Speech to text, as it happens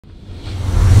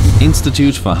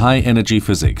Institute for High Energy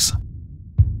Physics.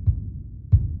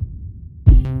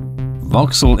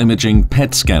 Voxel Imaging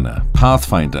PET Scanner,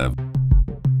 Pathfinder.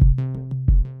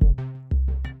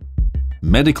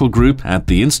 Medical group at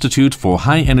the Institute for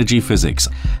High Energy Physics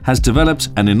has developed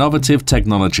an innovative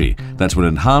technology that will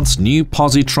enhance new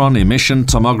positron emission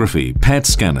tomography PET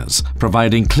scanners,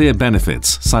 providing clear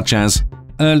benefits such as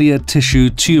earlier tissue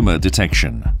tumor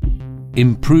detection,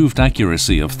 improved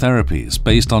accuracy of therapies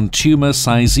based on tumor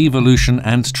size evolution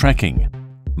and tracking,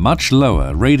 much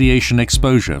lower radiation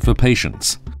exposure for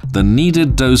patients. The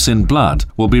needed dose in blood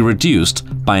will be reduced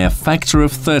by a factor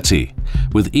of 30,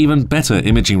 with even better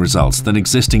imaging results than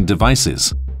existing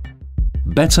devices.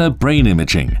 Better brain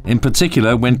imaging, in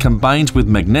particular when combined with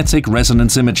magnetic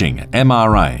resonance imaging,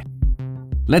 MRI.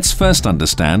 Let's first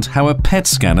understand how a PET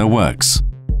scanner works.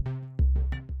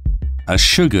 A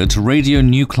sugared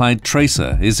radionuclide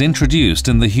tracer is introduced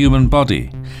in the human body,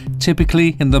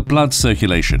 typically in the blood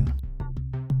circulation.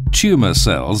 Tumor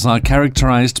cells are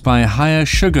characterized by higher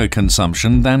sugar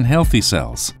consumption than healthy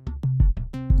cells.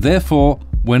 Therefore,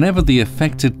 whenever the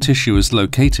affected tissue is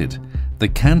located, the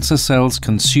cancer cells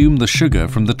consume the sugar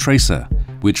from the tracer,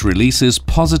 which releases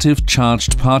positive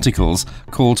charged particles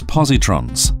called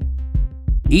positrons.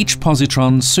 Each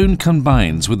positron soon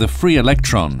combines with a free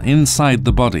electron inside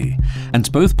the body,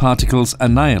 and both particles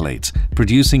annihilate,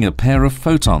 producing a pair of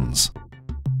photons.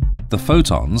 The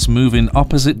photons move in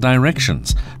opposite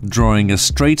directions, drawing a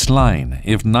straight line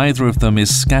if neither of them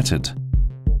is scattered.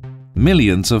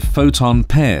 Millions of photon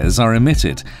pairs are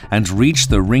emitted and reach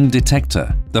the ring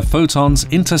detector. The photons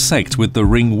intersect with the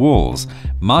ring walls,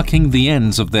 marking the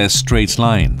ends of their straight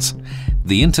lines.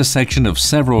 The intersection of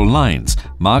several lines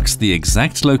marks the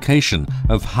exact location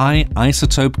of high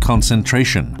isotope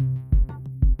concentration.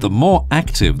 The more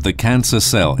active the cancer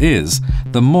cell is,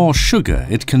 the more sugar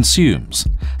it consumes,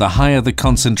 the higher the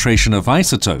concentration of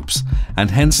isotopes,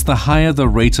 and hence the higher the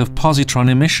rate of positron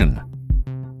emission.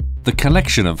 The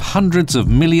collection of hundreds of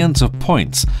millions of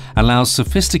points allows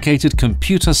sophisticated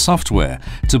computer software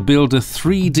to build a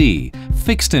 3D,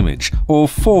 fixed image, or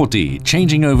 4D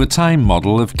changing over time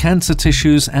model of cancer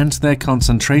tissues and their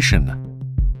concentration.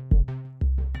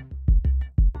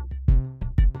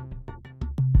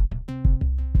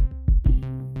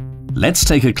 Let's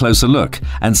take a closer look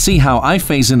and see how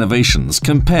IFAE's innovations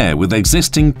compare with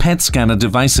existing PET scanner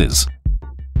devices.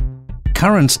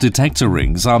 Current detector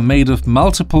rings are made of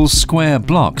multiple square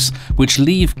blocks which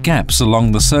leave gaps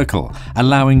along the circle,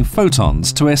 allowing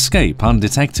photons to escape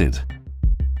undetected.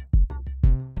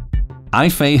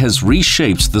 IFAE has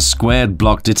reshaped the squared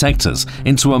block detectors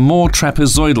into a more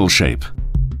trapezoidal shape.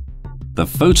 The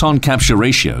photon capture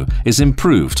ratio is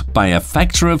improved by a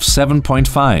factor of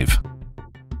 7.5.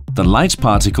 The light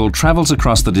particle travels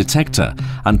across the detector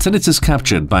until it is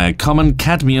captured by a common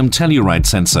cadmium telluride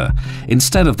sensor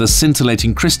instead of the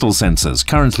scintillating crystal sensors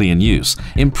currently in use,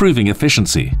 improving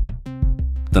efficiency.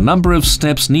 The number of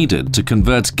steps needed to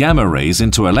convert gamma rays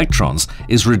into electrons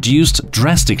is reduced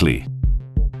drastically.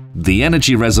 The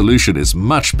energy resolution is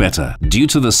much better due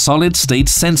to the solid-state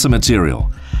sensor material.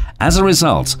 As a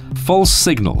result, false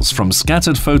signals from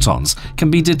scattered photons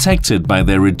can be detected by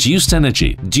their reduced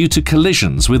energy due to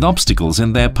collisions with obstacles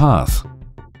in their path.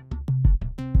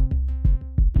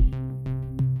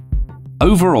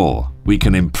 Overall, we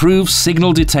can improve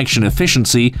signal detection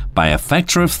efficiency by a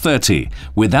factor of 30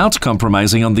 without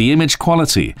compromising on the image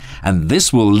quality, and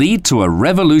this will lead to a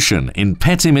revolution in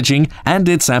PET imaging and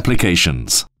its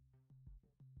applications.